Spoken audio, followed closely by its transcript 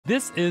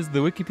This is the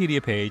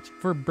Wikipedia page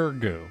for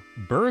burgoo.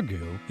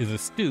 Burgoo is a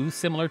stew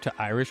similar to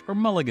Irish or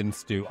mulligan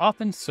stew,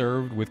 often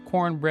served with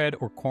cornbread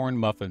or corn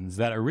muffins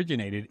that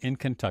originated in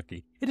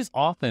Kentucky. It is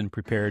often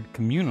prepared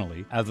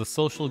communally as a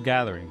social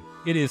gathering.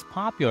 It is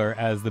popular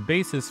as the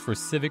basis for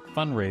civic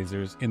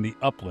fundraisers in the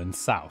upland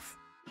South.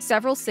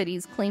 Several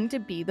cities claim to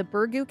be the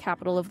burgoo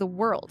capital of the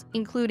world,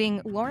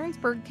 including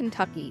Lawrenceburg,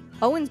 Kentucky,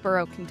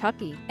 Owensboro,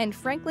 Kentucky, and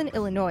Franklin,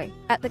 Illinois.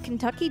 At the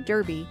Kentucky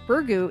Derby,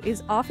 burgoo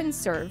is often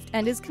served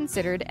and is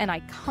considered an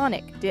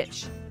iconic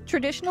dish.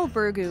 Traditional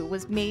burgoo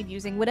was made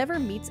using whatever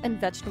meats and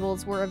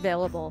vegetables were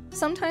available,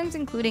 sometimes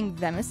including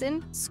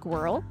venison,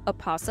 squirrel,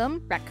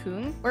 opossum,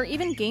 raccoon, or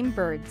even game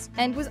birds,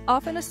 and was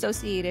often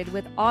associated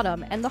with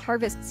autumn and the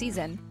harvest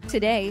season.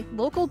 Today,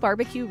 local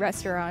barbecue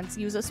restaurants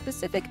use a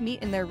specific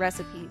meat in their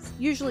recipes,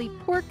 usually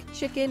pork,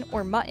 chicken,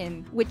 or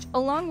mutton, which,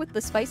 along with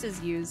the spices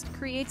used,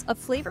 creates a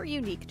flavor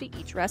unique to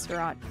each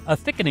restaurant. A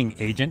thickening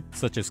agent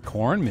such as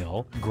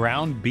cornmeal,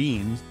 ground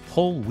beans,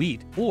 whole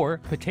wheat, or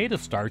potato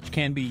starch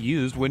can be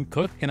used when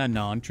cooked in a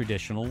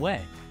non-traditional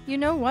way. You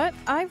know what?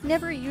 I've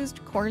never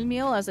used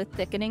cornmeal as a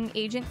thickening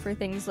agent for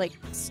things like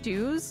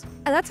stews.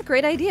 And that's a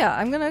great idea.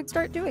 I'm gonna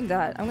start doing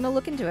that. I'm gonna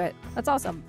look into it. That's awesome.